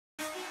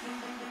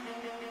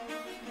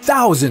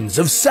thousands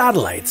of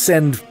satellites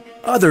and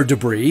other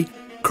debris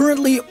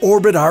currently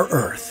orbit our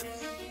Earth.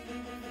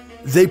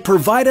 They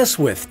provide us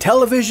with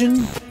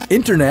television,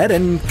 internet,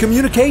 and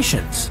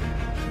communications.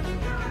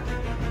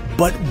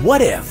 But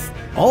what if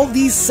all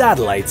these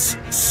satellites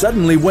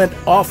suddenly went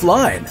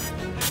offline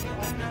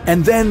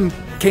and then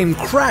came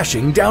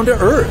crashing down to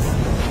Earth?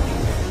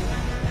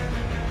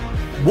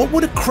 What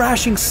would a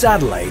crashing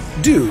satellite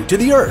do to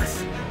the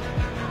Earth?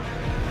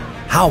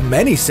 How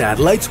many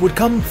satellites would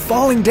come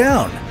falling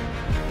down?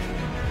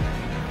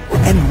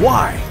 And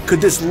why could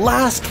this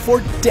last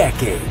for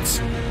decades?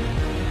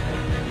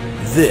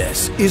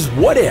 This is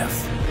What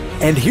If,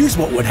 and here's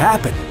what would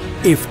happen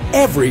if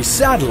every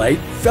satellite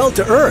fell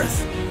to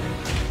Earth.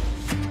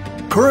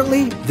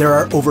 Currently, there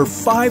are over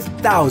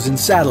 5,000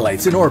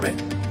 satellites in orbit.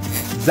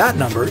 That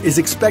number is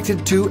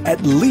expected to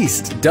at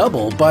least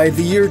double by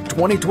the year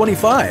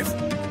 2025.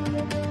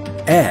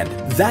 And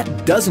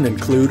that doesn't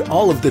include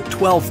all of the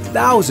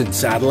 12,000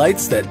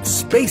 satellites that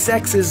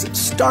SpaceX's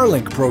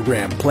Starlink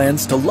program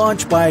plans to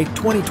launch by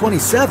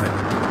 2027.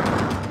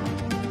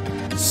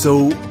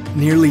 So,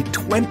 nearly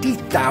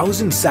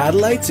 20,000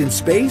 satellites in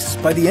space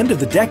by the end of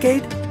the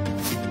decade?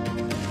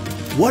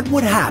 What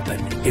would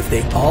happen if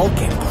they all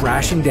came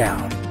crashing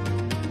down?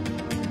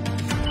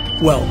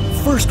 Well,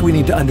 first we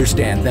need to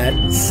understand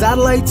that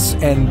satellites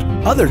and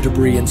other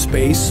debris in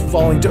space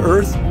falling to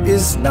Earth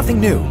is nothing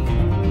new.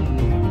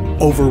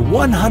 Over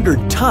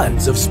 100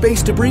 tons of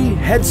space debris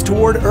heads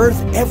toward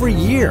Earth every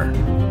year.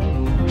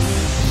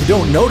 You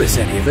don't notice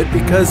any of it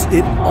because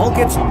it all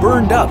gets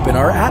burned up in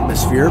our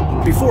atmosphere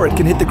before it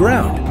can hit the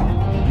ground.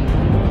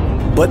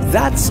 But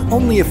that's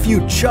only a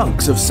few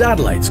chunks of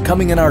satellites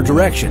coming in our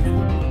direction.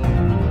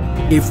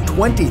 If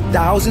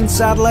 20,000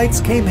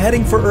 satellites came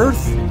heading for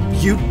Earth,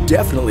 you'd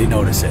definitely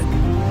notice it.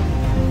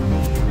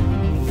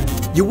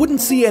 You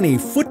wouldn't see any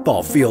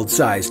football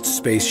field-sized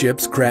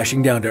spaceships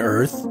crashing down to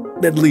Earth,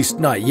 at least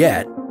not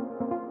yet.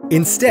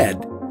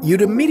 Instead,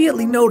 you'd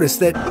immediately notice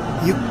that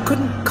you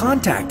couldn't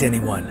contact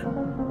anyone.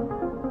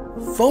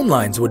 Phone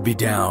lines would be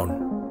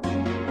down,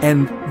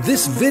 and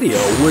this video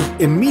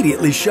would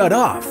immediately shut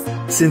off,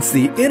 since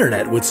the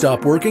internet would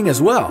stop working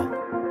as well.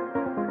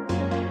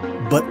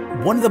 But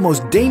one of the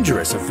most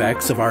dangerous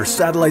effects of our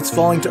satellites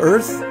falling to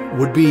Earth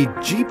would be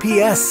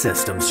GPS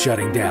systems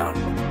shutting down.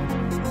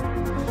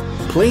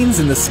 Planes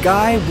in the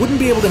sky wouldn't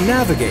be able to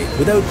navigate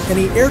without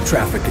any air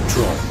traffic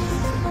control.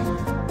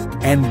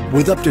 And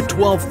with up to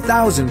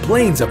 12,000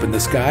 planes up in the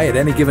sky at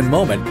any given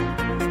moment,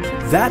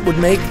 that would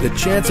make the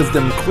chance of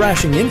them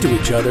crashing into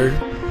each other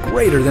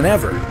greater than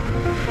ever.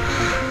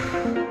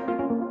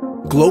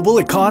 Global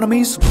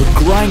economies would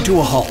grind to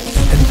a halt,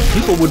 and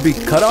people would be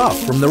cut off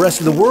from the rest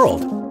of the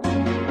world.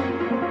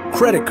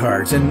 Credit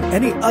cards and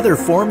any other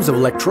forms of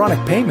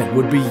electronic payment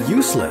would be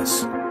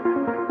useless.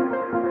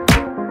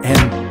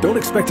 And don't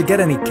expect to get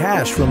any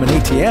cash from an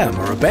ATM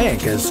or a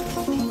bank, as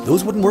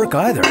those wouldn't work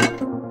either.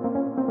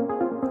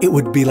 It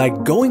would be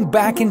like going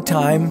back in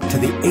time to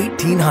the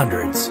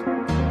 1800s.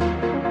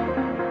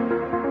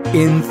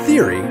 In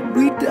theory,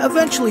 we'd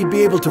eventually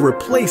be able to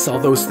replace all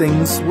those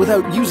things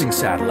without using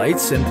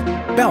satellites and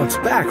bounce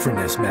back from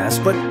this mess,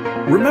 but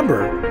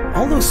remember,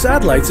 all those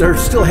satellites are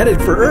still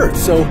headed for Earth,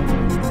 so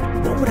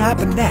what would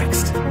happen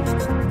next?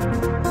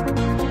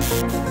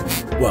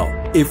 Well,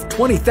 if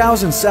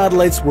 20,000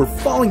 satellites were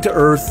falling to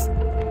Earth,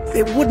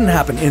 it wouldn't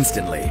happen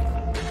instantly.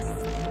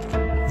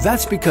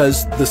 That's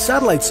because the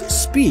satellite's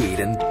speed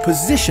and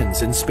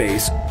positions in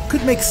space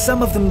could make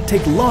some of them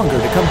take longer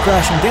to come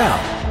crashing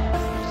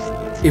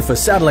down. If a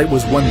satellite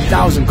was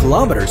 1,000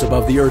 kilometers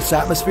above the Earth's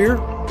atmosphere,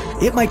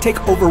 it might take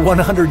over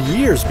 100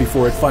 years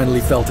before it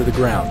finally fell to the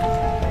ground.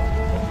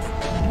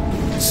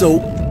 So,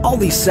 all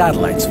these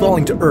satellites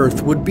falling to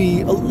Earth would be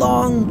a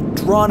long,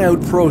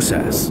 drawn-out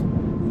process.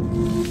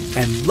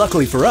 And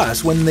luckily for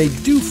us, when they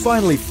do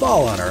finally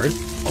fall on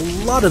Earth,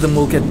 a lot of them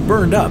will get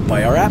burned up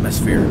by our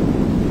atmosphere.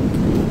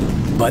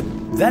 But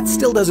that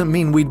still doesn't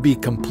mean we'd be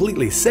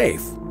completely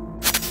safe.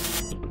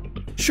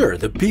 Sure,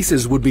 the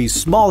pieces would be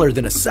smaller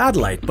than a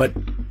satellite, but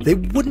they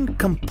wouldn't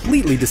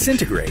completely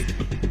disintegrate.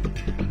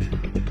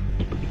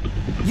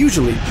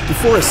 Usually,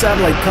 before a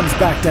satellite comes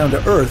back down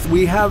to Earth,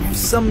 we have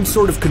some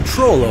sort of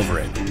control over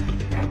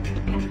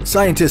it.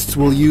 Scientists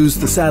will use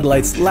the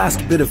satellite's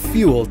last bit of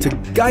fuel to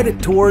guide it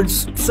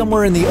towards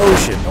somewhere in the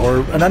ocean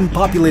or an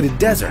unpopulated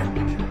desert.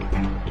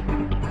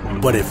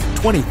 But if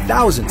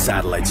 20,000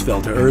 satellites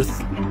fell to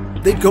Earth,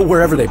 they'd go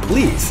wherever they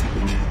please.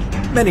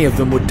 Many of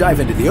them would dive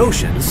into the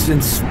oceans,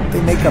 since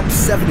they make up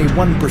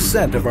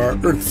 71% of our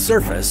Earth's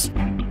surface.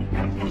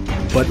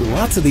 But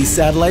lots of these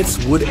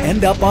satellites would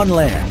end up on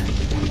land.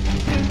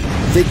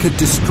 They could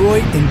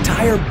destroy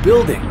entire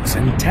buildings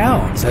and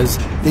towns, as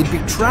they'd be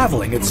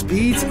traveling at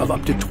speeds of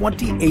up to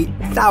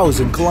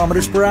 28,000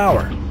 kilometers per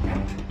hour.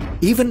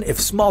 Even if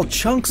small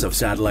chunks of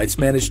satellites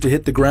managed to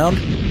hit the ground,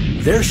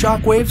 their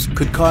shockwaves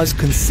could cause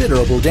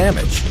considerable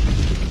damage.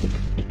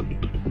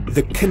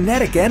 The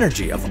kinetic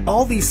energy of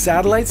all these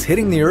satellites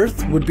hitting the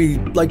Earth would be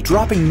like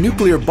dropping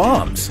nuclear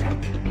bombs.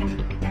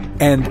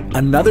 And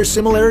another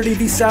similarity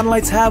these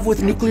satellites have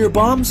with nuclear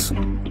bombs?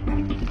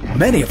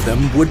 Many of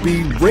them would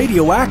be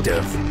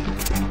radioactive.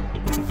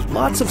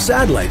 Lots of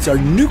satellites are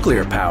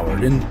nuclear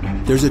powered, and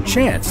there's a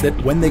chance that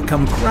when they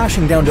come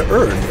crashing down to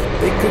Earth,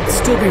 they could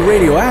still be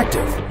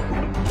radioactive,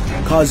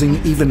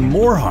 causing even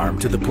more harm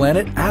to the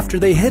planet after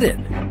they hit it.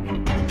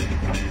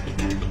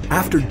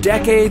 After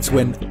decades,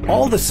 when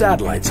all the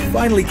satellites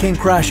finally came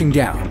crashing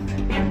down,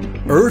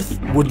 Earth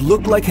would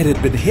look like it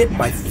had been hit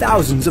by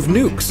thousands of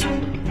nukes.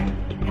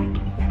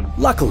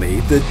 Luckily,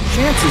 the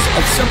chances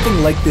of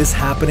something like this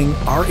happening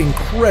are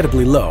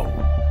incredibly low.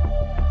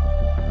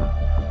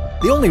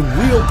 The only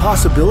real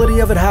possibility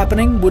of it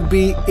happening would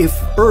be if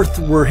Earth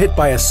were hit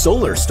by a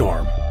solar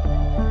storm.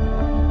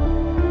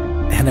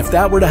 And if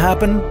that were to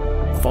happen,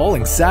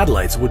 falling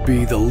satellites would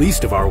be the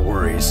least of our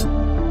worries.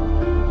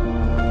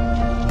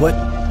 But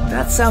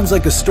that sounds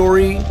like a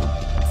story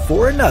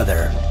for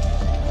another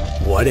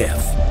What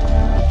If.